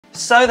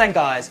So then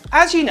guys,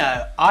 as you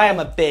know, I am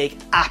a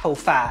big Apple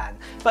fan,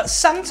 but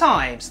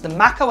sometimes the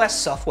macOS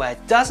software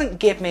doesn't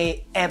give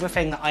me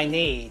everything that I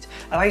need,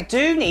 and I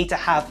do need to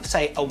have,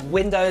 say, a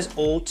Windows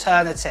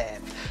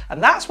alternative.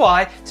 And that's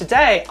why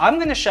today I'm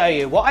going to show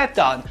you what I've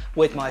done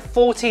with my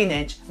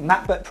 14-inch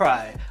MacBook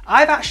Pro.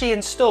 I've actually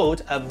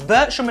installed a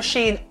virtual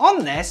machine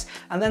on this,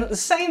 and then at the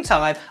same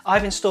time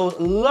I've installed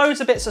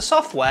loads of bits of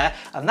software,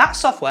 and that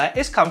software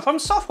is come from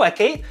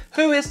SoftwareKey,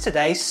 who is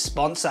today's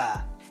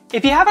sponsor.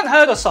 If you haven't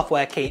heard of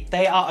SoftwareKey,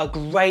 they are a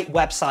great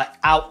website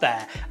out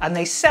there, and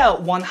they sell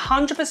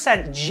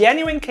 100%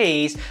 genuine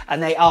keys,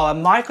 and they are a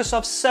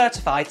Microsoft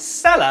certified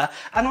seller.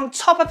 And on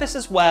top of this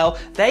as well,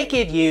 they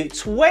give you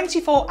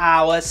 24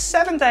 hours,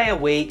 7 days a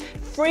week,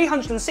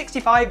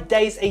 365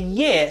 days a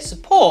year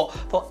support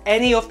for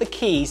any of the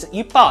keys that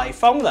you buy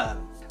from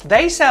them.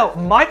 They sell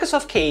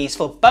Microsoft keys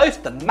for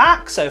both the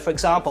Mac, so for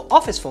example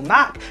Office for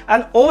Mac,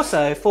 and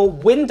also for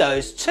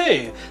Windows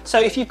too. So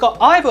if you've got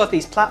either of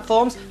these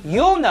platforms,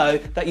 you'll know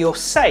that you're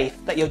safe,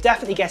 that you're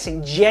definitely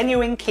getting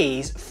genuine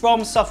keys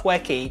from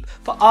SoftwareKey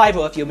for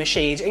either of your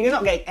machines, and you're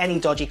not getting any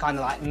dodgy kind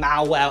of like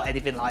malware or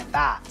anything like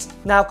that.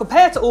 Now,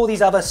 compared to all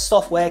these other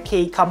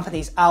SoftwareKey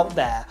companies out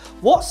there,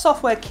 what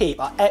SoftwareKey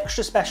are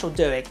extra special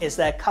doing is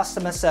their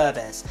customer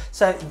service.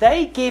 So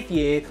they give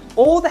you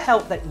all the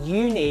help that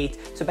you need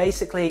to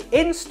basically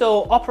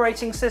install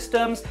operating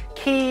systems,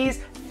 keys,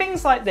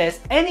 things like this,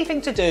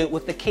 anything to do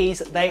with the keys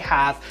that they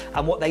have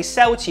and what they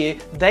sell to you,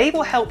 they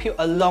will help you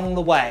along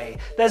the way.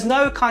 There's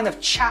no kind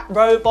of chat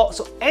robots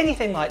or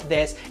anything like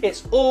this.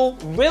 It's all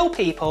real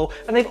people,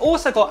 and they've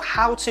also got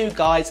how-to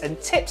guides and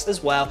tips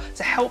as well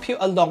to help you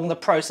along the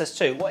process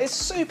too, what is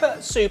super,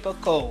 super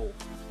cool.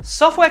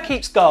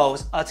 SoftwareKey's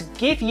goals are to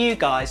give you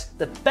guys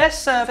the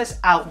best service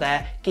out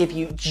there, give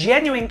you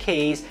genuine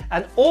keys,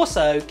 and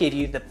also give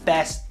you the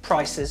best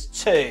prices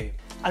too.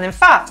 And in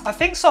fact, I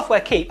think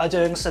SoftwareKey are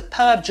doing a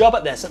superb job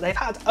at this, that they've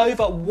had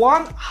over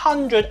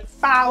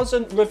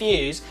 100,000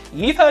 reviews.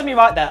 You've heard me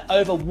right there,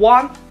 over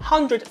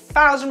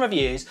 100,000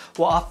 reviews,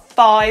 what are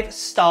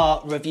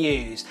 5-star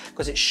reviews,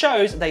 because it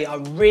shows they are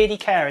really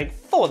caring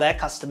for their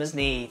customers'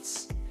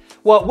 needs.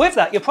 Well, with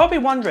that, you're probably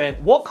wondering,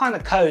 what kind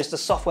of codes does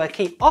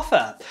SoftwareKey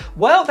offer?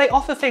 Well, they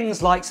offer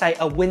things like, say,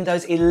 a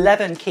Windows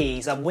 11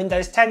 keys and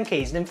Windows 10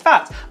 keys. And in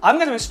fact, I'm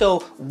going to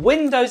install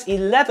Windows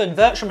 11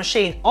 virtual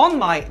machine on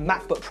my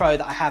MacBook Pro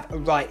that I have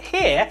right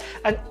here.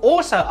 And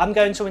also, I'm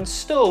going to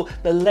install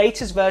the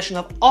latest version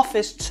of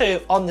Office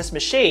 2 on this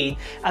machine.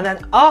 And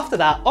then after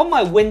that, on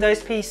my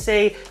Windows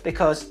PC,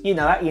 because, you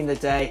know, at the end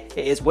of the day,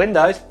 it is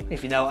Windows,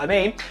 if you know what I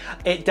mean,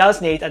 it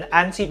does need an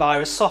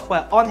antivirus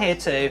software on here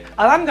too.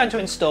 And I'm going to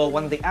install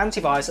one of the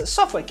antivirus that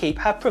SoftwareKey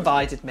have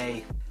provided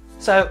me.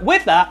 So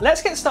with that,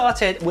 let's get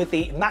started with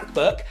the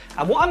MacBook,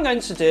 and what I'm going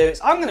to do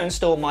is I'm going to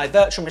install my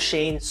virtual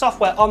machine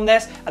software on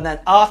this, and then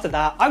after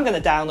that I'm going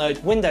to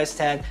download Windows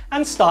 10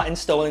 and start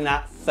installing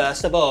that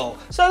first of all.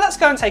 So let's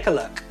go and take a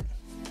look.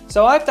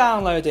 So I've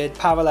downloaded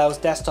Parallels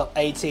Desktop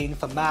 18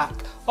 for Mac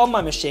on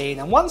my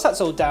machine, and once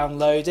that's all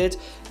downloaded,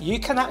 you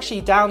can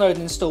actually download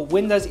and install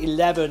Windows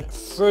 11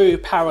 through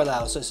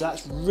Parallels. So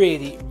that's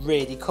really,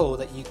 really cool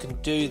that you can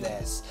do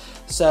this.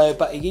 So,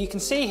 but you can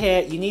see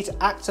here, you need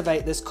to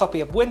activate this copy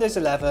of Windows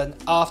 11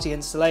 after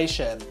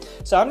installation.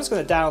 So I'm just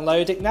going to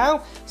download it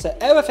now. So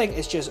everything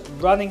is just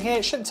running here.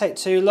 It shouldn't take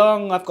too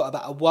long. I've got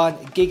about a 1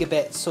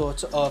 gigabit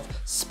sort of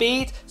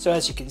speed. So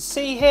as you can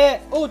see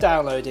here, all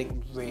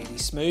downloading really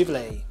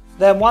smoothly.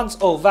 Then once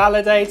all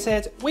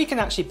validated, we can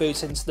actually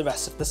boot into the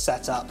rest of the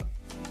setup.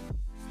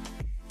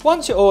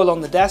 Once you're all on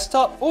the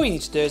desktop, all you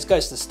need to do is go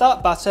to the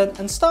start button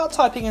and start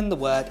typing in the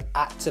word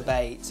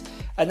activate.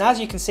 And as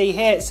you can see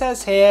here, it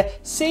says here,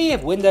 see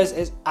if Windows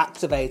is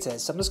activated.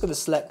 So I'm just going to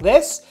select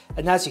this.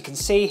 And as you can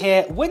see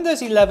here,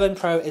 Windows 11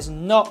 Pro is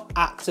not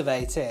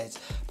activated.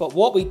 But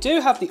what we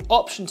do have the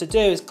option to do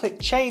is click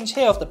change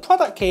here of the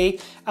product key,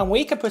 and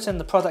we can put in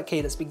the product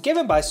key that's been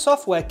given by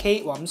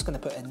SoftwareKey. Well, I'm just going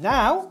to put in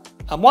now.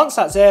 And once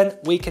that's in,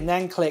 we can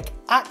then click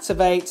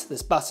activate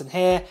this button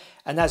here.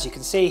 And as you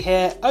can see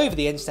here, over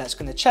the internet, it's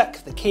going to check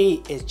if the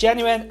key is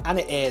genuine, and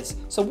it is.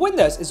 So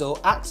Windows is all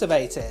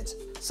activated.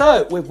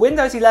 So with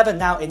Windows 11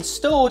 now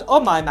installed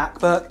on my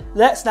MacBook,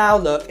 let's now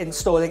look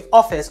installing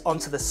Office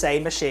onto the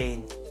same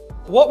machine.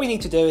 What we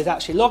need to do is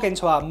actually log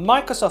into our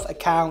Microsoft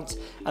account,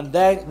 and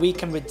then we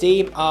can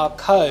redeem our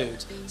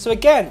code. So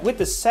again, with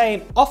the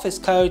same Office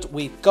code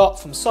we've got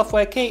from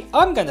SoftwareKey,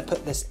 I'm going to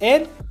put this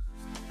in.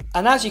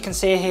 And as you can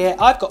see here,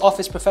 I've got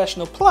Office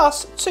Professional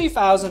Plus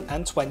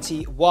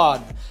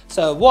 2021.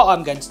 So what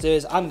I'm going to do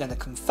is I'm going to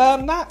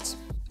confirm that.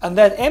 And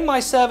then in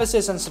my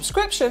services and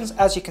subscriptions,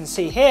 as you can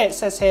see here, it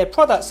says here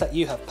products that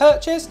you have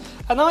purchased,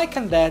 and I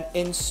can then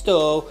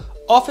install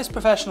Office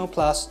Professional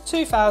Plus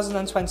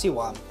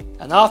 2021.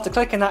 And after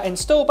clicking that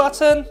install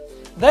button,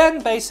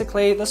 then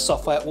basically the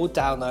software will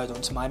download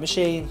onto my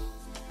machine.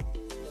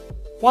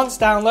 Once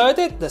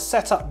downloaded, the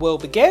setup will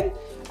begin,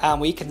 and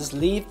we can just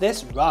leave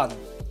this run.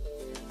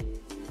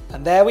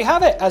 And there we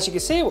have it. As you can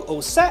see, we're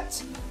all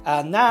set.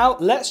 And now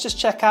let's just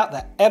check out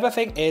that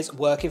everything is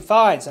working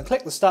fine. So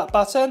click the start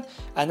button,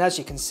 and as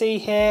you can see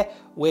here,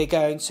 we're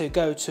going to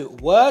go to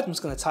Word. I'm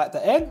just going to type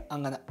that in.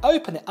 I'm going to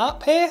open it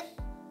up here.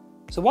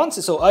 So once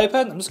it's all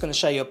open, I'm just going to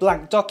show you a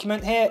blank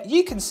document here.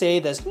 You can see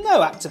there's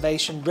no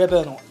activation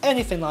ribbon or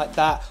anything like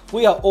that.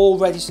 We are all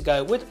ready to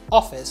go with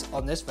Office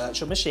on this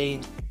virtual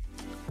machine.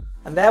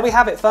 And there we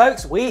have it,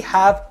 folks. We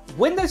have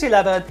Windows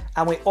 11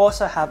 and we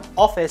also have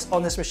Office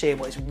on this machine,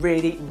 which is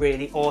really,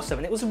 really awesome.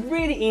 And it was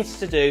really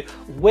easy to do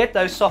with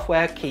those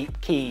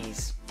SoftwareKey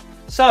keys.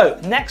 So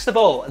next of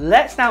all,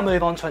 let's now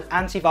move on to an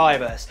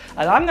antivirus.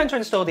 And I'm going to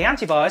install the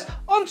antivirus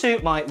onto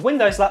my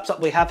Windows laptop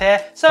we have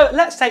here. So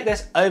let's take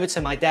this over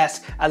to my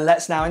desk and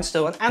let's now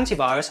install an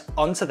antivirus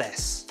onto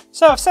this.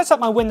 So I've set up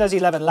my Windows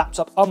 11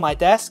 laptop on my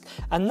desk,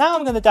 and now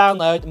I'm going to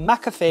download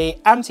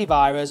McAfee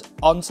antivirus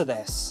onto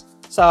this.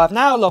 So I've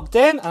now logged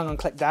in and I'm going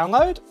to click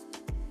download.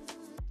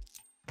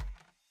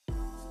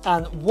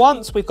 And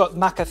once we've got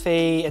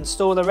McAfee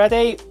installed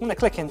already, I'm going to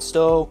click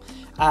install,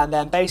 and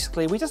then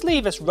basically we just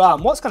leave this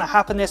run. What's going to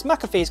happen is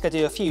McAfee is going to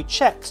do a few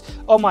checks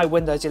on my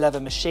Windows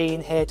 11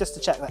 machine here just to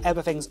check that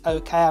everything's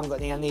okay. I haven't got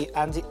any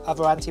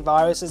other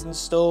antiviruses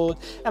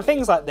installed and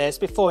things like this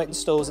before it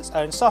installs its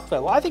own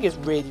software. What I think is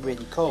really,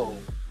 really cool.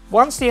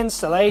 Once the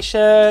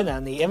installation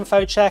and the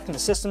info check and the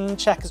system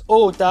check is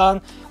all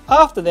done,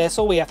 after this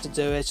all we have to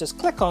do is just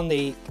click on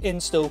the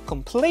install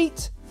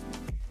complete,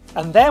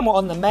 and then we're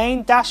on the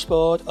main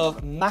dashboard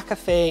of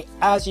McAfee,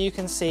 as you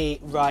can see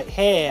right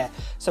here.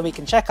 So we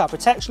can check our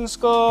protection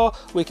score,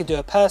 we can do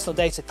a personal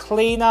data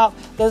cleanup.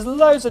 There's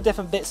loads of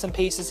different bits and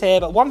pieces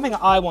here, but one thing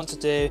I want to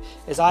do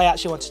is I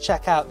actually want to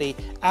check out the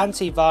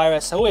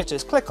antivirus. So all we have to do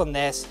is click on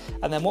this,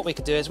 and then what we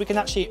can do is we can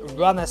actually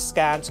run a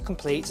scan to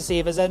complete to see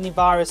if there's any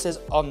viruses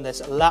on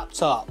this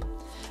laptop.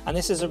 And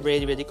this is a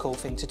really, really cool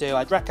thing to do.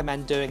 I'd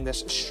recommend doing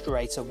this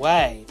straight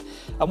away.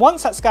 And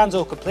once that scan's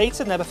all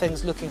completed and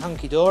everything's looking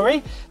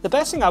hunky-dory, the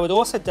best thing I would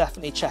also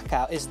definitely check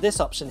out is this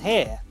option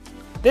here.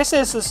 This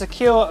is the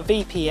secure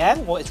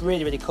VPN, well, it's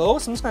really, really cool.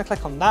 So I'm just going to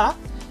click on that.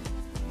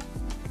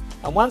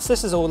 And once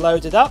this is all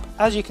loaded up,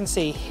 as you can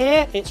see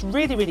here, it's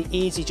really, really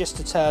easy just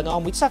to turn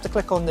on. We just have to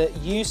click on the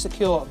Use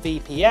Secure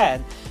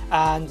VPN.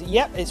 And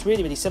yep, it's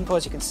really, really simple.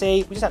 As you can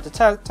see, we just have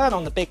to turn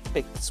on the big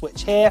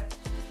switch here.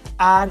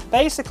 And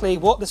basically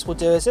what this will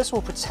do is this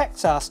will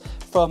protect us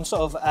from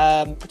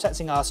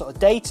protecting our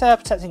data,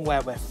 protecting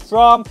where we're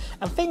from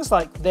and things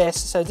like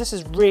this. So this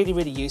is really,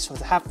 really useful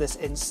to have this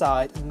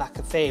inside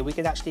McAfee. We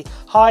can actually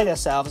hide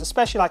ourselves,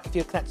 especially like if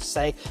you're connected to,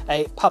 say,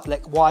 a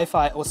public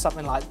Wi-Fi or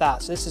something like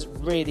that. So this is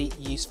really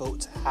useful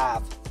to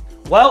have.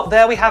 Well,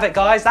 there we have it,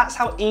 guys. That's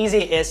how easy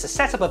it is to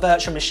set up a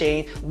virtual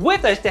machine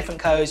with those different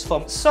codes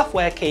from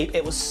SoftwareKey.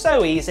 It was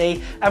so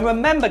easy. And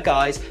remember,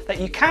 guys, that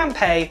you can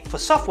pay for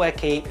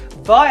SoftwareKey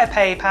via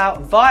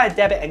PayPal, via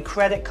debit and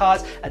credit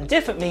cards and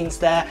different means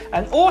there.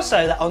 And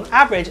also that on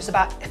average, it's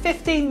about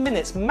 15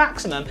 minutes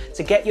maximum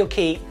to get your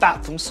key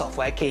back from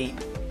SoftwareKey.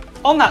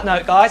 On that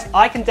note, guys,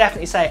 I can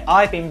definitely say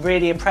I've been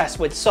really impressed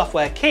with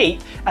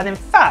SoftwareKey, and in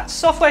fact,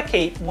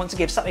 SoftwareKey want to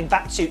give something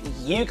back to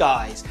you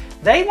guys.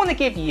 They want to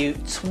give you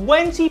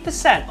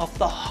 20% off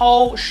the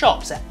whole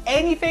shop. So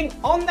anything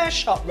on their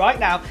shop right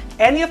now,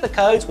 any of the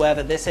codes,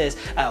 whether this is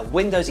a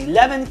Windows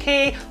 11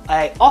 key,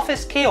 a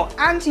Office key or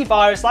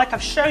antivirus like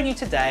I've shown you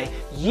today,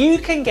 you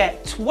can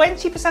get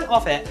 20%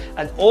 off it,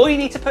 and all you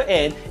need to put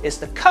in is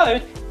the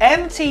code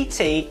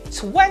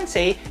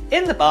MTT20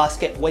 in the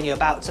basket when you're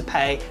about to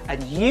pay,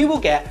 and you will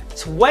get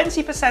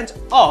 20%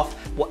 off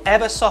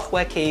whatever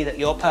SoftwareKey that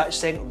you're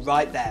purchasing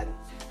right then.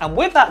 And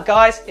with that,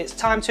 guys, it's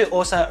time to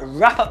also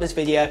wrap up this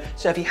video.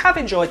 So if you have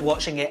enjoyed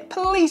watching it,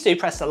 please do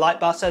press the like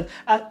button.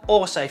 And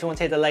also, if you want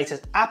to hear the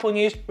latest Apple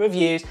news,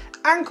 reviews,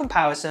 and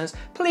comparisons,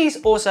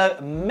 please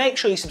also make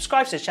sure you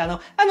subscribe to this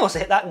channel and also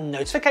hit that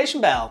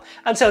notification bell.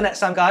 Until next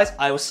time, guys,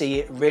 I will see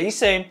you really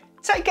soon.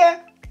 Take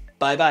care.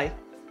 Bye-bye.